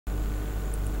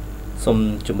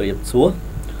Some Jumri Sua.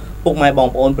 Book my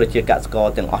bomb on Project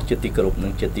Scott and Archetic group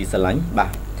and Jetty Saline. Bah.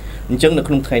 In Jung the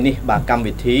Knum Tiny, Bah Cam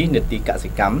with tea, Nitty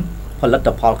Catsicam, Pollet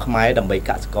the Park Mai, and Bay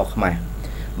Cats Cock Mai.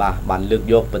 Bah, Ban look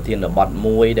your patin the bot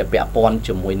moy, the pair pond,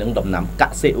 Jumwinum, Domnam,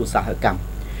 Catse Usahakam.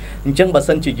 In Jung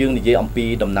Basan to Jung the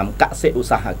JMP, Domnam, Catse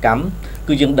Usahakam,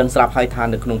 cứ dừng đằng sạp hai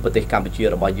than được nông bờ tây Campuchia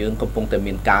rồi bao dương công pong tại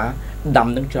miền cá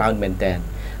đầm nước tràn miền tây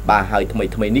bà hai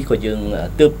thay ní có dương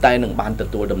tướp tay nâng ban từ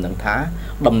tuổi đầm nâng thá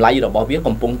đầm lấy rồi bao biết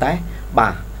công pong té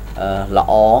bà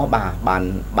lọ bà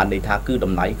bàn đi thá cứ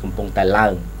đầm lấy công pong tại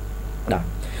làng đó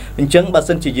mình chứng bà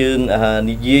xin chỉ dương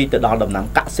gì từ đó đầm nằm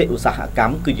cả sẽ usaha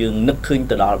cắm cứ dương nước khinh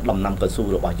từ đó đầm nằm cao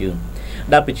su rồi bao dương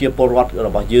đã bị chia porot rồi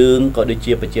bao dương có đi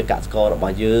chia bị chia cả score rồi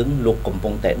bao dương lục công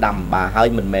pong tại đầm bà hai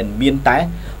mình miên té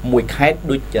mùi khét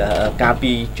đôi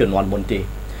capi chuẩn hoàn môn tì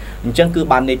chẳng cứ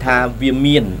ban đây tha viêm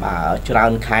miên bà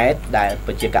tràn khét đại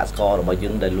bị chia cả score rồi bao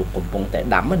dương đại lục công pong tại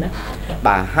đầm nữa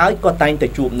bà hai có tay tại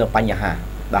chụpនៅបញ្ហា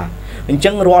បាទអញ្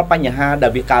ចឹងរាល់បញ្ហាដែ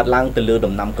លវាកើតឡើងទៅលើ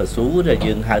ដំណាំកស៊ូដែល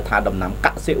យើងហៅថាដំណាំក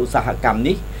សិឧស្សាហកម្ម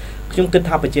នេះខ្ញុំគិត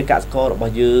ថាប្រជាកសិកររប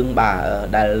ស់យើងបាទ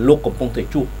ដែលលោកកំពុងតែ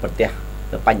ជួបប្រទះ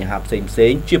បញ្ហាផ្សេ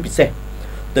ងជាពិសេស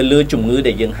ទៅលើជំងឺ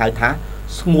ដែលយើងហៅថា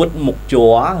ស្ងួតមុខជ័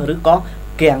រឬក៏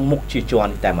កាំងមុខជាជា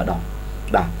ន់តែម្ដង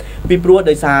បាទពីព្រោះ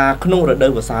ដោយសារក្នុងរដូ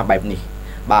វវស្សាបែបនេះ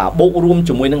បាទបូករួម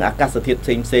ជាមួយនឹងអាកាសធាតុផ្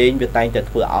សេងវាតែងតែ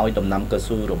ធ្វើឲ្យដំណាំក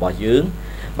ស៊ូរបស់យើង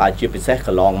បាទជាពិសេសក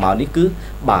ន្លងមកនេះគឺ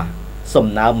បាទសំ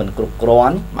ណើមមិនគ្រប់គ្រា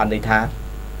ន់បានន័យថា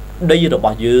ដីរប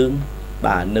ស់យើង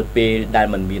បាទនៅពេលដែល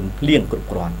มันមានភ្លៀងគ្រប់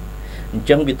គ្រាន់អញ្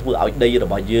ចឹងវាធ្វើឲ្យដីរ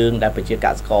បស់យើងដែលប្រជាក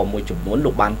សិករមួយចំនួនលោ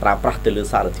កបានប្រើប្រាស់ទៅលើ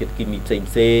សារធាតុគីមីផ្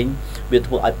សេងវា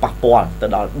ធ្វើឲ្យប៉ះពាល់ទៅ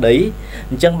ដល់ដី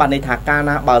អញ្ចឹងបានន័យថាកាល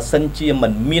ណាបើសិនជាมั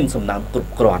นមានសំណើមគ្រ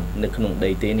ប់គ្រាន់នៅក្នុង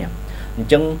ដីទេនេះអញ្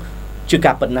ចឹងជា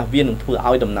ការប៉ុណ្ណាវានឹងធ្វើ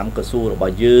ឲ្យដំណាំកស៊ូរប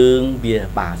ស់យើងវា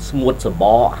បាទស្ងួតសប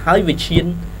កហើយវា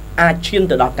អាចឈាន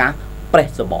ទៅដល់ការប្រេះ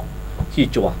សបកជា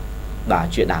ជាប់បាទ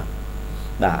ជាដើម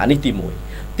បាទអានេះទី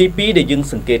1ទី2ដែលយើង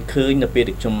សង្កេតឃើញនៅពេល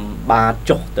ដែលខ្ញុំបាទ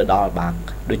ចុះទៅដល់បាទ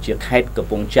ដូចជាខេត្តកំ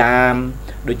ពង់ចាម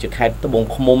ដូចជាខេត្តត្បូង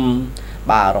ឃ្មុំ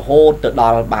បាទរហូតទៅដ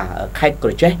ល់បាទខេត្តក្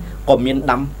រចេះក៏មាន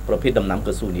ដាំប្រភេទដំណាំក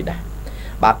ស៊ូនេះដែរ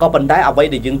បាទក៏ប៉ុន្តែអ្វី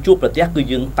ដែលយើងជួបប្រទះគឺ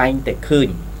យើងតែងតែឃើញ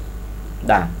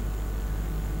បាទ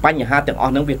បញ្ហាទាំងអ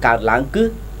ស់ហ្នឹងវាកើតឡើងគឺ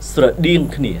ស្រដៀង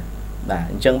គ្នាបាទ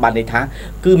អញ្ចឹងបានន័យថា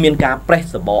គឺមានការប្រេះ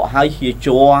សបកហើយជា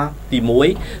ជ័រទី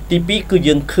1ទី2គឺ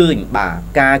យើងឃើញបាទ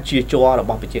ការជាជ័ររប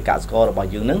ស់ប្រជាកសិកររបស់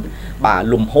យើងហ្នឹងបាទ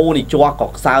លំហូរនៃជ័រក៏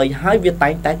ខ្សោយហើយវាតែ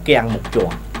ងតែកាំងមុខជ័រ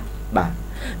បាទ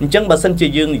អញ្ចឹងបើសិនជា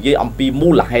យើងនិយាយអំពីមូ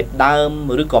លហេតុដើម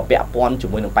ឬក៏ពាក់ព័ន្ធជា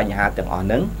មួយនឹងបញ្ហាទាំងអស់ហ្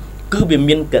នឹងគឺវា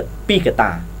មានពីរកត្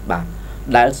តាបាទ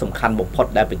ដែលសំខាន់បំផុត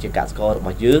ដែលប្រជាកសិកររប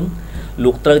ស់យើង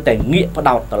លោកត្រូវតែងាកផ្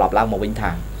ដោតត្រឡប់ឡើងមកវិញ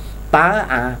ថាតើ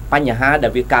អាបញ្ហាដែ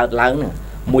លវាកើតឡើងហ្នឹង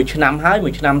មួយឆ្នាំហើយមួ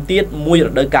យឆ្នាំទៀតមួយរ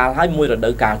ដូវកាលហើយមួយរ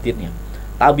ដូវកាលទៀតនេះ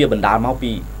តើវាបណ្ដាលមក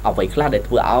ពីអ្វីខ្លះដែល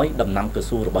ធ្វើឲ្យដំណាំក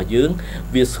ស៊ូរបស់យើង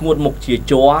វាស្ងួតមុខជា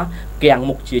ជ័រកាំង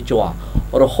មុខជាជ័រ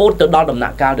រហូតទៅដល់ដំណា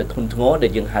ក់កាលដែលធ្ងន់ធ្ងរដែ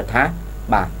លយើងហៅថា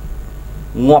បាទ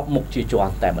ងាប់មុខជាជ័រ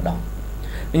តែម្ដង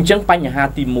អញ្ចឹងបញ្ហា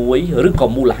ទី1ឬក៏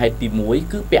មូលហេតុទី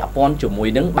1គឺពាក់ព័ន្ធជាមួយ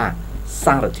នឹងបាទ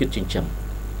សារធាតុចិញ្ចឹម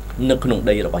នៅក្នុង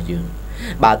ដីរបស់យើង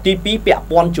បាទទី2ពាក់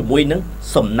ព័ន្ធជាមួយនឹង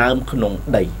សំណើមក្នុង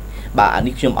ដីបាទអា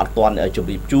នេះខ្ញុំអត់ទាន់ជម្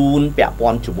រាបជូនពាក់ព័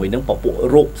ន្ធជាមួយនឹងពពួក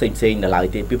រោគផ្សេងនៅឡើយ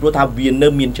ទេពីព្រោះថាវានៅ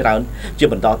មានច្រើនជា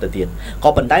បន្តទៅទៀតក៏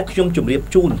ប៉ុន្តែខ្ញុំជម្រាប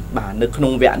ជូនបាទនៅក្នុ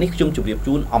ងវគ្គនេះខ្ញុំជម្រាប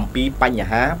ជូនអំពីបញ្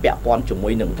ហាពាក់ព័ន្ធជាមួ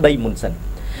យនឹងដីមុនសិន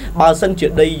បើសិនជា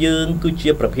ដីយើងគឺជា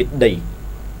ប្រភេទដី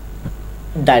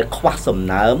ដែលខ្វះសំ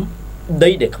ណើមដី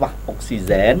ដែលខ្វះអុកស៊ីហ្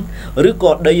សែនឬ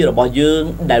ក៏ដីរបស់យើង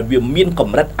ដែលវាមានក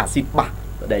ម្រិតអាស៊ីតបាស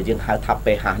ដែលយើងហៅថា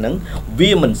pH ហ្នឹង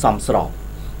វាមិនសមស្រប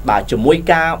បាទជាមួយ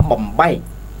ការបំបែក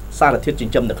សារធាតុចិ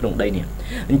ញ្ចឹមនៅក្នុងដីនេះ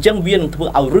អញ្ចឹងវានឹងធ្វើ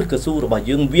ឲ្យឫសកស៊ូរបស់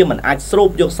យើងវាមិនអាចស្រូប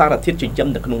យកសារធាតុចិញ្ចឹម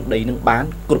នៅក្នុងដីនឹងបាន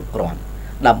គ្រប់គ្រាន់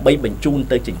ដើម្បីបញ្ជូន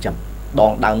ទៅចិញ្ចឹមដ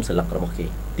ងដើមស្លឹករបស់គេ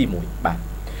ទី1បាទ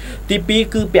ទី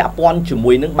2គឺពាក់ព័ន្ធជា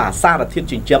មួយនឹងបាទសារធាតុ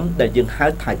ចិញ្ចឹមដែលយើងហៅ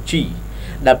ថា G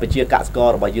ដែលប្រជាកសិករ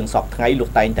របស់យើងសពថ្ងៃលោក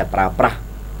តែងតែប្រើប្រាស់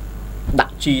ដា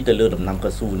ក់ G ទៅលើដំណាំក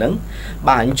ស៊ូហ្នឹង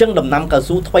បាទអញ្ចឹងដំណាំក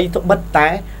ស៊ូថ្មីត្បិតតែ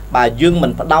បាទយើងមិ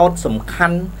នផ្ដោតសំខា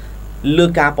ន់លើ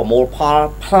ការប្រមូលផល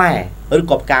ផ្លែឬ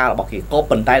ក៏ផ្ការបស់គេក៏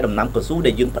ប៉ុន្តែដំណាំកស៊ូ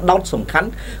ដែលយើងផ្ដោតសំខាន់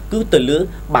គឺទៅលើ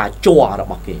បាទជ័ររ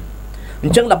បស់គេអ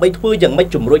ញ្ចឹងដើម្បីធ្វើយ៉ាងម៉េច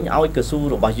ជំរុញឲ្យកស៊ូ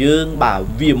របស់យើងបាទ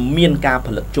វាមានការផ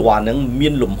លិតជ័រហ្នឹងមា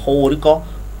នលំហូរឬក៏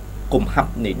គំហា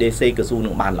ប់នៃ DC កស៊ូនឹ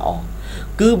ងបានល្អ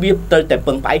គឺវាត្រូវតែ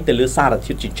ពឹងផ្អែកទៅលើសារ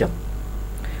ធាតុចិញ្ចឹម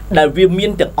ដែលវាមា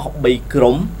នទាំងអស់3ក្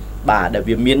រុមបាទដែល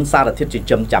វាមានសារធាតុចិញ្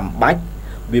ចឹមចាំបាច់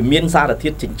វាមានសារធា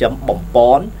តុចិញ្ចឹមបំព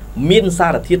ន់មានសា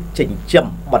រធាតុចិញ្ចឹម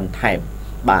បន្ថែម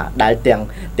បាទដែលទាំង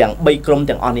3ក្រុម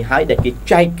ទាំងអស់នេះហើយដែលគេ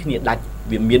ចែកគ្នាដាច់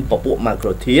វាមានពពួកម៉ាក្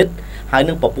រូធាតុហើយ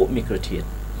និងពពួកមីក្រូធាតុ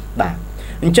បាទ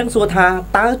អ អញ្ចឹងសួរថា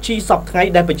តើជីសពថ្ងៃ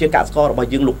ដែលប្រជាកសិកររបស់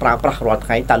យើងលោកប្រើប្រាស់រាល់ថ្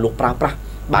ងៃតើលោកប្រើប្រាស់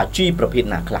បាទជីប្រភេទ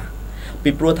ណាខ្លះពី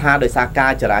ព្រោះថាដោយសារកា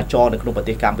រចរាចរណ៍នៅក្នុងប្រ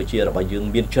ទេសកម្ពុជារបស់យើង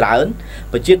មានច្រើន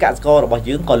ប្រជាកសិកររបស់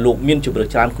យើងក៏លោកមានជម្រើស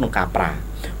ច្រើនក្នុងការប្រើ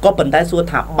ក៏ប៉ុន្តែសួរ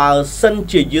ថាបើសិន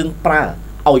ជាយើងប្រើ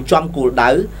ឲ្យចំគោលដៅ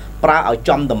ប្រើឲ្យ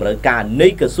ចំតម្រូវការនៃ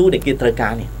កស៊ូដែលគេត្រូវកា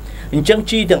រនេះអញ្ចឹង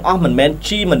ជីទាំងអស់មិនមែន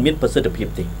ជីមិនមានប្រសិទ្ធភាព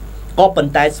ទេក៏ប៉ុ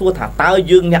ន្តែសួរថាតើ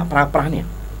យើងអ្នកប្រើប្រាស់នេះ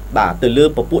បាទទៅលើ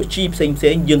ពពួកជីផ្សេ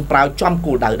ងយើងប្រើចំ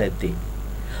គោលដៅដែរទេ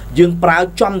យើងប្រើ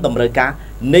ចំតម្រូវការ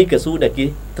នៃកស៊ូដែលគេ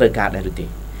ត្រូវការដែរឬទេ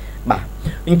បាទ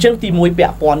អញ្ចឹងទី1ពា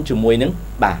ក់ព័ន្ធជាមួយនឹង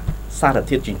បាទសារ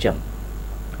ធាតុចិញ្ចឹម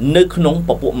នៅក្នុងព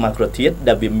ពួកម៉ាក្រូធាតុ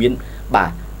ដែលវាមានបា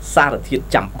ទសារធាតុ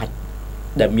ចាំបាច់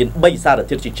ដែលមាន3សារ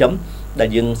ធាតុចិញ្ចឹមដែល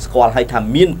យើងស្គាល់ហើយថា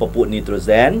មានពពួកនីត្រូហ្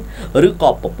សែនឬក៏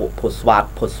ពពួកផូស្វាត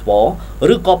ផូស្វ័រ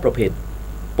ឬក៏ប្រភេទ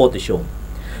ប៉ូតាស្យូម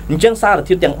អញ្ចឹងសារ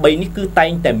ធាតុទាំង3នេះគឺតែ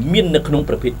ងតែមាននៅក្នុង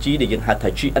ប្រភេទជីដែលយើងហៅថា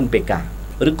NPK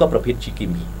ឬក៏ប្រភេទជីគី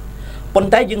មីប៉ុន្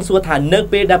តែយើងសួរថានៅ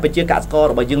ពេលដែលប្រជាកសិករ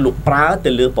របស់យើងលោកប្រើទៅ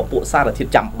លើពពួកសារធាតុ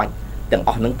ចាំបាច់ទាំងអ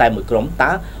ស់នឹងតែមួយក្រុម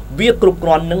តើវាគ្រប់គ្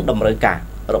រាន់នឹងតម្រូវការ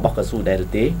របស់កស៊ូដែរឬ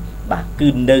ទេបាទគឺ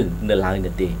នៅឡើយ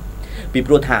នៅទេពី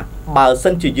ព្រោះថាបើ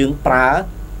សិនជាយើងប្រើ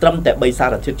ត្រឹមតែ3សា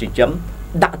រធាតុចិញ្ចឹម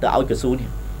ដាក់ទៅឲ្យកស៊ូនេះ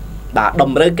បាទត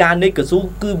ម្រូវការនៃកស៊ូ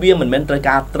គឺវាមិនមែនត្រូវ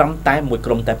ការត្រឹមតែមួយ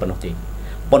ក្រុមតែប៉ុណ្ណោះទេ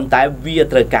ប៉ុន្តែវា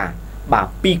ត្រូវការបាទ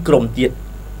2ក្រុមទៀត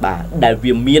បាទដែល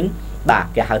វាមានបាទ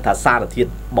គេហៅថាសារធាតុ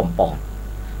បំពន់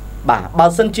បាទបើ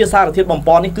សិនជាសារធាតុបំព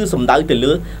ន់នេះគឺសំដៅទៅ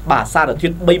លើបាទសារធា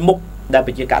តុ3មុខដែល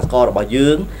ប្រជាកសិកររបស់យើ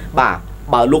ងបាទ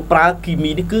បើលោកប្រើគី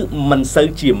មីនេះគឺមិនសូវ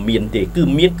ជាមានទេគឺ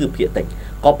មានគឺភាគតិច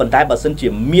ក៏ប៉ុន្តែបើសិនជា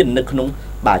មាននៅក្នុង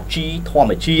បាទជីធម្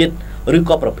មជាតិឬ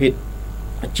ក៏ប្រភេទ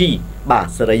ជីបាទ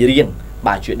សរីរាង្គ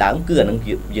បាទជាដើមគឺអានឹង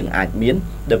យើងអាចមាន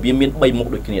ដែលវាមាន3មុខ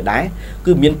ដូចគ្នាដែរ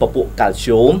គឺមានពពួកកាល់ស្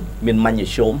យូមមានម៉ាញ៉េ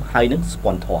ស្យូមហើយនឹងស្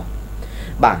ប៉ុនធ័រ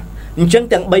បាទអញ្ចឹង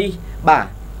ទាំង3បាទ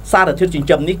សារធាតុចិញ្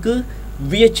ចឹមនេះគឺ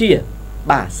វាជា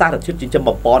បាទសារធាតុចិញ្ចឹម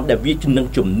បំពន់ដែលវានឹង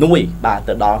ជំនួយបាទ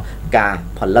ទៅដល់ការ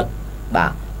ផលិតបា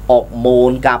ទអរម៉ូ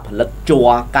នការផលិតជ័រ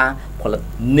ការផលិត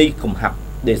នីកំហាប់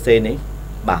ដេសេនេះ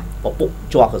បាទពពួក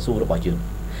ជ័រកស៊ូរបស់យើង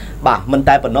បាទមិន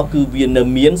តែប៉ុណ្ណោះគឺវានៅ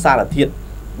មានសារធាតុ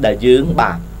ដែលយើង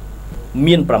បាទ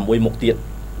មាន6មុខទៀត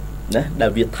ណាដែល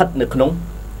វាស្ថិតនៅក្នុង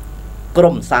ក្រុ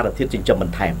មសារធាតុចិញ្ចឹមប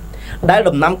ន្ថែមដែល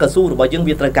ដំណាំកស៊ូរបស់យើង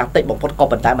វាត្រូវការតិចបំផុតក៏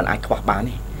ប៉ុន្តែมันអាចខ្វះបាន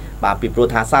ទេបាទពីព្រោះ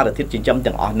ថាសារធាតុចិញ្ចឹម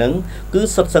ទាំងអស់ហ្នឹងគឺ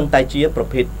សុទ្ធសឹងតែជាប្រ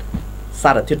ភេទ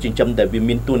សារធាតុចិញ្ចឹមដែលវា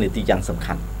មានតួនាទីយ៉ាងសំ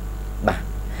ខាន់បាទ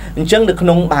អញ្ចឹងនៅក្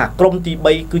នុងបាទក្រុមទី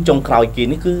3គឺចុងក្រោយគេ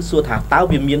នេះគឺសួរថាតើ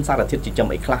វាមានសារធាតុចិញ្ចឹម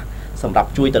អីខ្លះសម្រាប់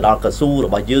ជួយទៅដល់កស៊ូរ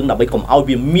បស់យើងដើម្បីកុំឲ្យ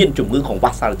វាមានជំងឺកង្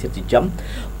វះសារធាតុចិញ្ចឹម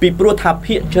ពីព្រោះថា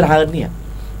ភាគច្រើននេះ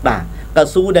បាទក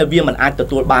ស៊ូដែលវាមិនអាចទ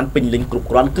ទួលបានពេញលេញគ្រប់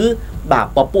គ្រាន់គឺបាទ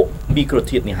ពពួកមីក្រូ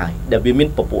ធាតុនេះហើយដែលវាមាន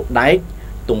ពពួកដែក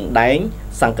ទង់ដែង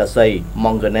សង្កសី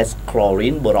manganese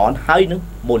chlorine boron ហើយនឹង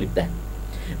molybdenum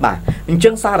បាទអញ្ចឹ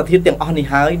ងសារធាតុទាំងអស់នេះ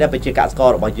ហើយដែលប្រជាកសិករ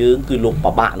របស់យើងគឺលោក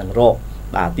ពិបាកនឹងរក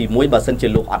បាទទី1បើសិនជា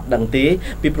លោកអត់ដឹងទេ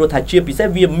ពីព្រោះថាជាពិសេស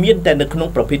វាមានតែនៅក្នុង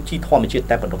ប្រភេទជីធម្មជាតិ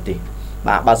តែប៉ុណ្ណោះទេ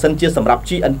បាទបើសិនជាសម្រាប់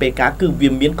NPK គឺវា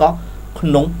មានក៏ក្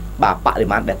នុងបាទបរិ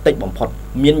មាណដែលតិចបំផុត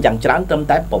មានយ៉ាងច្រើនត្រឹម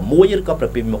តែ6ឬក៏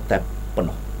7មុខតែប៉ុណ្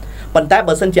ណោះប៉ុន្តែ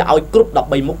បើសិនជាឲ្យគ្រប់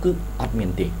13មុខគឺអត់មា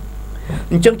នទេ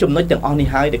អញ្ចឹងចំណុចទាំងអស់នេះ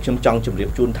ហើយដែលខ្ញុំចង់ជម្រាប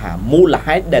ជូនថាមូល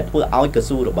ហេតុដែលធ្វើឲ្យក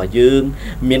ស៊ូរបស់យើង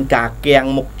មានការគាំង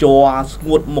មុខជ័រស្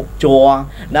ងួតមុខជ័រ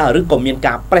ណាឬក៏មាន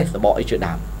ការប្រេះសបកអីជា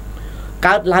ដើម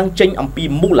កើតឡើងចេញអំពី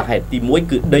មូលហេតុទី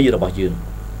1គឺដីរបស់យើង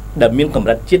ដែលមានកម្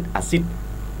រិតជាតិអាស៊ីត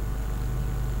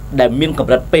ដែលមានក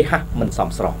ម្រិត pH មិនសម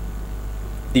ស្រប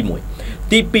ទី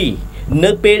1ទី2នៅ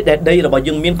ពេលដែលដីរបស់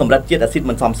យើងមានកម្រិតជាតិអាស៊ីត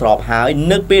មិនសមស្របហើយ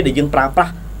នៅពេលដែលយើងប្រើប្រា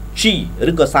ស់ជី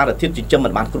ឬក៏សារធាតុចិញ្ចឹមមិ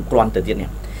នបានគ្រប់គ្រាន់ទៅទៀតនេះ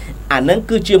អានឹង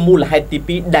គឺជាមូលហេតុទី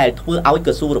2ដែលធ្វើឲ្យក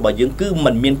ស៊ូរបស់យើងគឺ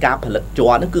មិនមានការផលិតជ័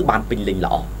រនឹងគឺបានពេញលេញ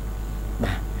ល្អ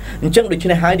បាទអញ្ចឹងដូច្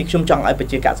នេះហើយខ្ញុំចង់ឲ្យប្រ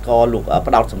ជាកសិករលោក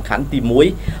ផ្ដោតសំខាន់ទី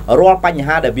1រាល់បញ្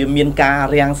ហាដែលវាមានការ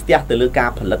រាំងស្ទះទៅលើការ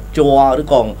ផលិតជ័រឬ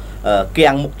ក៏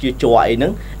គាំងមុខជាជ័រអីហ្នឹ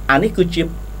ងអានេះគឺជា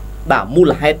បាទមូ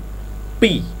លហេតុ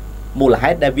2មូលហេ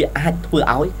តុដែលវាអាចធ្វើ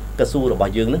ឲ្យកស៊ូរប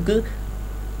ស់យើងនឹងគឺ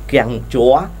គាំងមុខជ័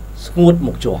រស្ងួត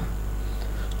មុខជ័រ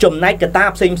ចំណែកកត្តា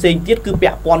ផ្សេងទៀតគឺពា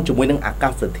ក់ព័ន្ធជាមួយនឹងអាកា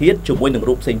សធាតុជាមួយនឹង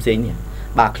រូបផ្សេងនេះ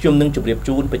បាទខ្ញុំនឹងជម្រាប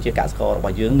ជូនប្រជាកសិកររប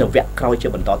ស់យើងនៅវគ្គក្រោយជា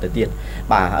បន្តទៅទៀត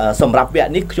បាទសម្រាប់វគ្គ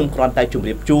នេះខ្ញុំគ្រាន់តែជម្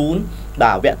រាបជូន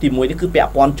បាទវគ្គទី1នេះគឺពាក់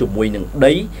ព័ន្ធជាមួយនឹង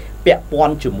ដីពាក់ព័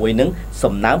ន្ធជាមួយនឹង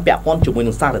សំណើមពាក់ព័ន្ធជាមួយ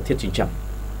នឹងសារធាតុចិញ្ចឹម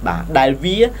បាទដែល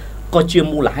វាក៏ជា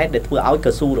មូលហេតុដែលធ្វើឲ្យក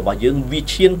ស៊ូរបស់យើងវា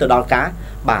ឈានទៅដល់ការ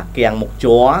បាទគាំងមុខ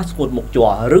ជ័រស្ងួតមុខជ័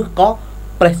រឬក៏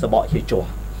ប្រេះសបកជាជ័រ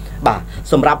បាទ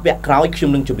សម្រាប់វគ្គក្រោយខ្ញុំ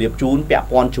នឹងជម្រាបជូនពាក់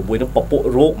ព័ន្ធជាមួយនឹងពពួក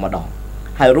រោគម្ដង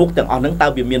ហើយរោគទាំងអស់ហ្នឹងតើ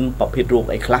វាមានប្រភេទរោគ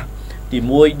អីខ្លះទី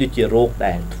1ដូចជារោគ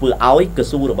ដែលធ្វើឲ្យក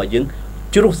ស៊ូរបស់យើង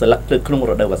ជ្រុះស្លឹកទៅក្នុង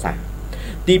រដូវវស្សា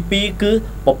ទី2គឺ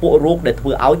ពពួករោគដែលធ្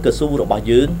វើឲ្យកស៊ូរបស់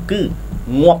យើងគឺ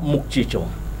ងាប់មុខជាជា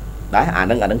ប់ដែរអា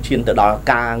នឹងឈានទៅដល់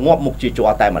ការងាប់មុខជាជា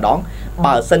ប់តែម្ដង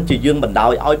បើសិនជាយើងបណ្ដោ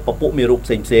យឲ្យពពួកមេរោគផ្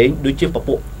សេងដូចជាព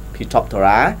ពួក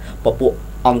Phytophthora ពពួក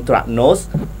Anthracnose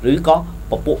ឬក៏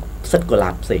ពពួកផ្សិតកូឡា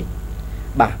បផ្សេង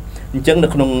បាទអញ្ចឹងនៅ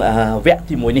ក្នុងវគ្គ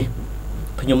ទី1នេះ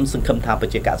ខ្ញុំសង្ឃឹមថាប្រ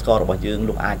ជាកសិកររបស់យើង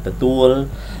លោកអាចទទួល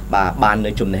បាទបាននៅ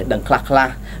ចំណេះដឹងខ្លះ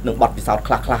និងបទពិសោធន៍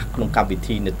ខ្លះក្នុងកម្មវិ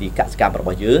ធីនីតិកសិកម្មរប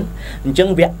ស់យើងអញ្ចឹង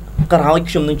វគ្គក្រោយ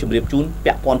ខ្ញុំនឹងជម្រាបជូន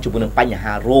ពាក់ព័ន្ធជាមួយនឹងបញ្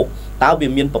ហារោគតើវា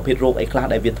មានប្រភេទរោគអីខ្លះ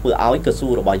ដែលវាធ្វើឲ្យកស៊ូ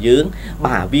របស់យើង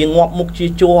បាទវាងាប់មុខជា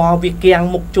ជ័រវាគាំង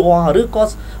មុខជ័រឬក៏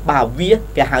បាទវា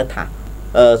គេហៅថា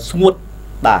ស្ងួត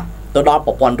បាទទៅដល់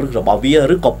ប្រព័ន្ធរឹសរបស់វា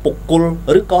ឬក៏ពុកគុល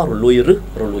ឬក៏រលួយរឹស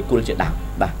រលួយគុលជាដើម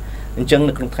បាទអញ្ចឹង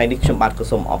នៅក្នុងថ្ងៃនេះខ្ញុំបាទក៏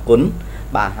សូមអរគុណ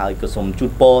បាទហើយក៏សូមជូ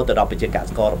នពរទៅដល់ប្រជាក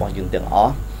សិកររបស់យើងទាំងអ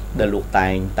ស់ដែលលោកតែ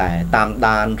ងតែតាម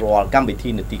ដានរាល់កម្មវិធី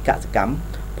នីតិកសិកម្ម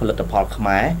ផលិតផលខ្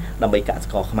មែរដើម្បីកសិ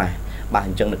ករខ្មែរបាទអ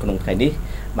ញ្ចឹងនៅក្នុងថ្ងៃនេះ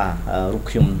បាទរូប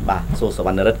ខ្ញុំបាទសូសវ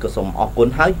ណ្ណរិទ្ធក៏សូមអរគុណ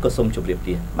ហើយក៏សូមជម្រាប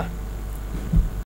លាបាទ